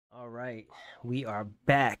right, we are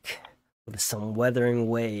back with some Wuthering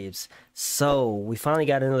Waves. So we finally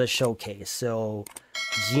got another showcase. So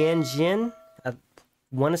Jianxin, I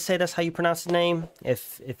want to say that's how you pronounce the name.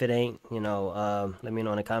 If it ain't, let me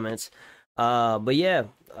know in the comments. But yeah,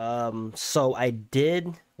 so I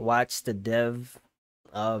did watch the dev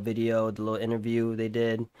video, the little interview they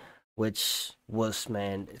did, which was,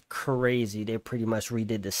 man, crazy. They pretty much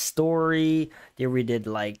redid the story. They redid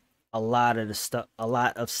like a lot of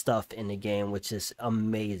stuff in the game, which is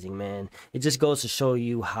amazing, man. It just goes to show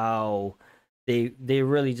you how they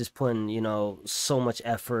really just putting, so much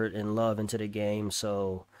effort and love into the game.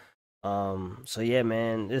 So yeah,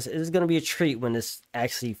 man, this is gonna be a treat when this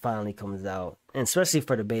actually finally comes out, and especially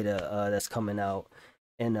for the beta that's coming out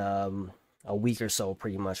in a week or so,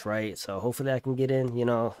 pretty much, right? So hopefully I can get in.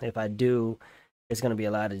 If I do, it's gonna be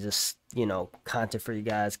a lot of just content for you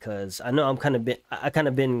guys, because I know I kind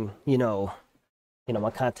of been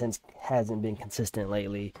my content hasn't been consistent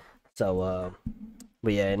lately. So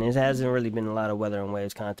but yeah, and it hasn't really been a lot of Wuthering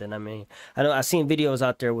Waves content. I mean, I know I've seen videos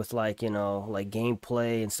out there with like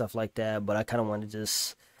gameplay and stuff like that, but I kind of want to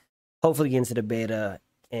just hopefully get into the beta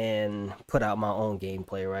and put out my own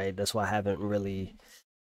gameplay, right? That's why I haven't really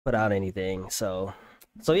put out anything. So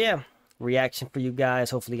yeah, reaction for you guys.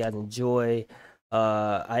 Hopefully you guys enjoy.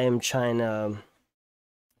 I am trying to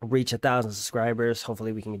reach 1,000 subscribers.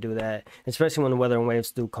 Hopefully we can do that, especially when the Wuthering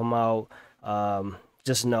Waves do come out.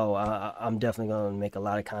 Just know I'm definitely gonna make a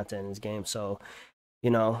lot of content in this game, so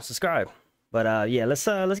subscribe. But yeah, let's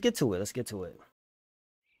get to it. Let's get to it.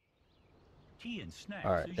 Tea and snacks.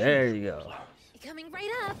 All right, there you go. Coming right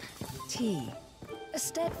up. Tea, a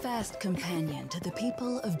steadfast companion to the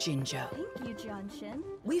people of Jinzhou. Thank you, Jianxin.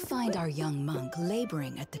 We find our young monk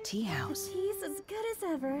laboring at the tea house. Tea's as good as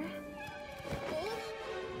ever.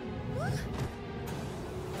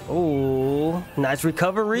 Oh, nice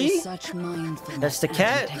recovery. With such mindfulness. That's the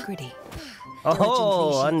cat. And integrity. Oh,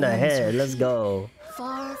 Diligently she on the earns head. her Let's go.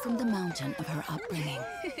 Far from the mountain of her upbringing.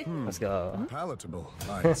 Let's go. Palatable,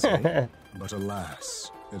 I'd say. But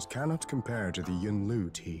alas, it cannot compare to the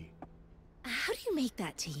Yunlu tea. How do you make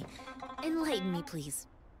that tea? Enlighten me, please.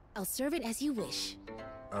 I'll serve it as you wish.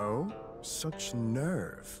 Oh, such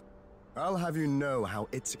nerve. I'll have you know how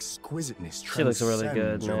its exquisiteness She looks really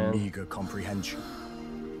transcends good, your man. meager comprehension.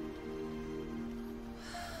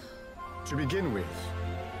 To begin with,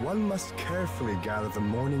 one must carefully gather the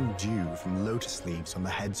morning dew from lotus leaves on the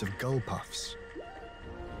heads of gull puffs,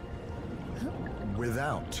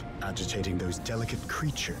 without agitating those delicate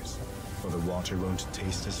creatures, or the water won't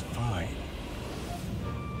taste as fine.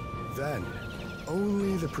 Then,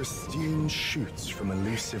 only the pristine shoots from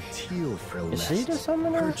elusive teal frill Is she the nests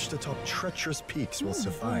summoner? perched atop treacherous peaks will I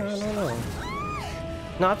suffice. don't know.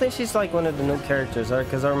 No, I think she's like one of the new characters,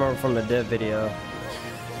 because I remember from the dev video.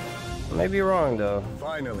 I may be wrong though.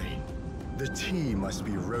 Finally, the tea must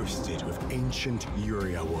be roasted with ancient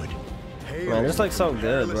Uria wood. Man, this looks so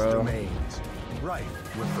good, bro. Domains, rife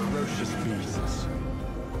with ferocious beasts.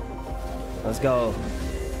 Let's go.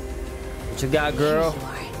 What you got, girl? Here you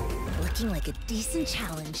are, looking like a decent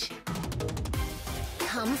challenge.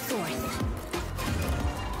 Come forth.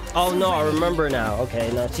 Oh no, I remember now.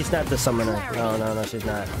 Okay, no, she's not the summoner. No, she's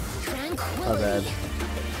not. Tranquility. Oh, bad.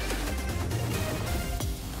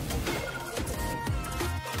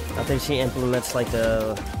 I think she implements like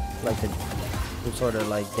the some sort of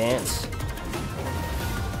like dance.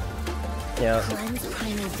 Yeah, Cleanse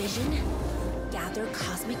primal vision. Gather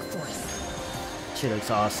cosmic force. she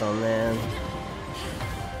looks awesome, man.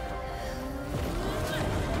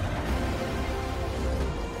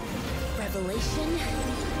 Revelation.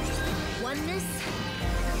 Oneness.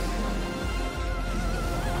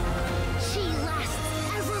 She lasts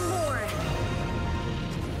evermore.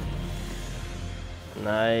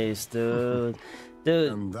 Nice, dude.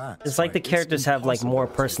 Dude, And that's it's like why the characters have like more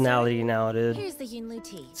impossible to personality now, dude. Here's the Yunlu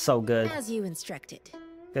tea. So good. As you instructed.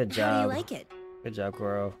 Good How do you job. like it? Good job,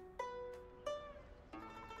 girl.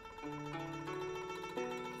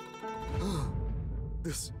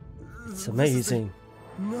 This It's amazing.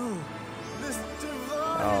 no. This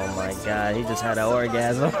divine. Oh my god, he just had an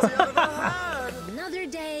orgasm. Another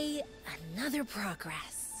day, another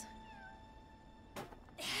progress.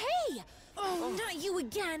 Hey! Oh, not you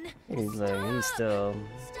again! He's still.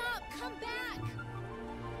 Stop! Come back!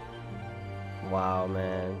 Wow,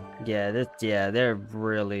 man. Yeah, they're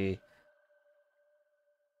really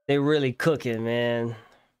cooking, man.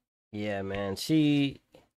 Yeah, man. She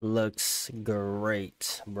looks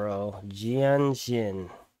great, bro. Jianxin.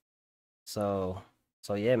 So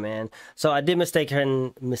yeah, man. So I did mistake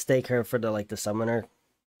her for the summoner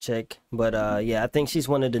chick. But yeah, I think she's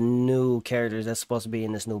one of the new characters that's supposed to be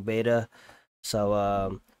in this new beta.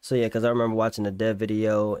 So so yeah, because I remember watching the dev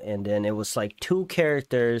video, and then it was like two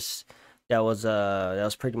characters that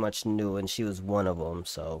was pretty much new, and she was one of them.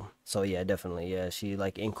 So yeah, definitely, yeah, she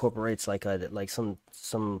like incorporates like some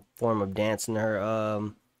form of dance in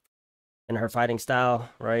her fighting style,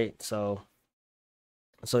 right? So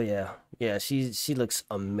yeah, yeah, she looks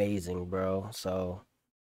amazing, bro. So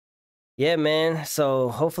yeah, man. So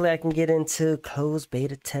hopefully I can get into closed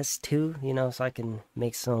beta test too, you know, so I can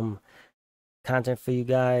make some content for you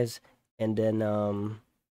guys. And then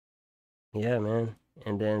yeah, man.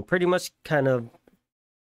 And then pretty much kind of,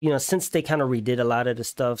 you know, since they kind of redid a lot of the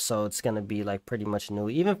stuff, so it's gonna be like pretty much new,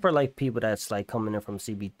 even for like people that's like coming in from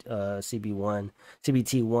CB1,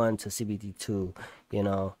 CBT1 to CBT2, you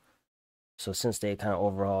know. So since they kind of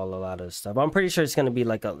overhaul a lot of stuff, I'm pretty sure it's gonna be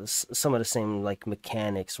like some of the same like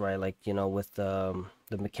mechanics, right? Like, you know, with the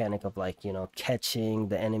mechanic of like, you know, catching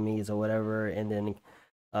the enemies or whatever, and then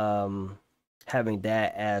having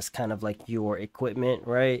that as kind of like your equipment,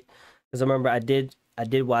 right? Because I remember I did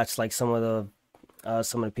watch like some of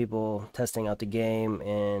the people testing out the game,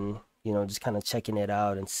 and you know, just kind of checking it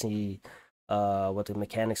out and see what the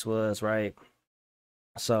mechanics was, right?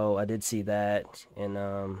 So I did see that,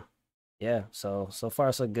 and yeah, so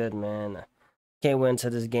far so good, man. Can't wait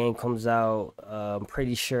until this game comes out. I'm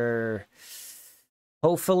pretty sure,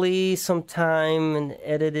 hopefully sometime in the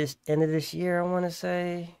end of this year, I want to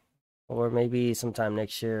say, or maybe sometime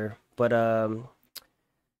next year. But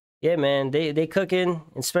yeah, man, they cooking,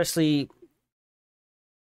 especially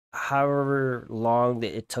however long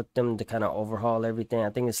that it took them to kind of overhaul everything.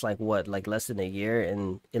 I think it's like what, like less than a year,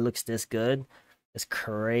 and it looks this good. It's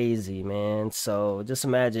crazy, man. So just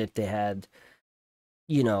imagine if they had,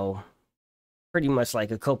 you know, pretty much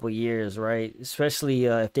like a couple years, right? Especially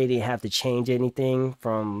if they didn't have to change anything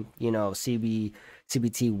from, you know,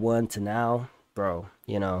 CBT1 to now, bro,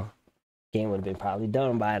 you know, game would have been probably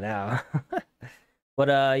done by now.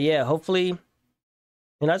 But yeah, hopefully,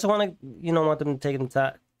 and I just want to, you know, want them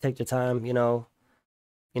to take the time, you know.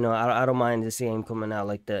 I don't mind this game coming out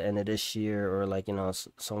like the end of this year, or like, you know,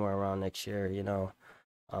 somewhere around next year, you know.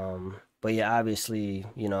 But yeah, obviously,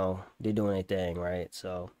 you know, they're doing their thing, right?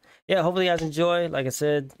 So yeah, hopefully you guys enjoy. Like I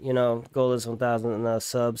said, you know, goal is 1,000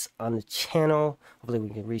 subs on the channel. Hopefully we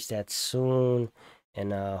can reach that soon,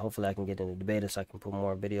 and hopefully I can get into the beta so I can put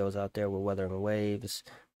more videos out there with Wuthering Waves.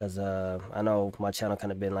 Because I know my channel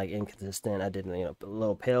kind of been like inconsistent. I did, you know, a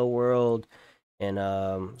little Pale World, and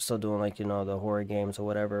still doing like, you know, the horror games or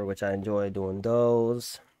whatever, which I enjoy doing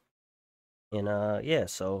those. And yeah,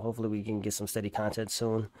 so hopefully we can get some steady content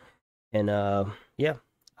soon. And yeah,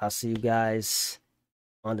 I'll see you guys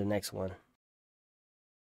on the next one.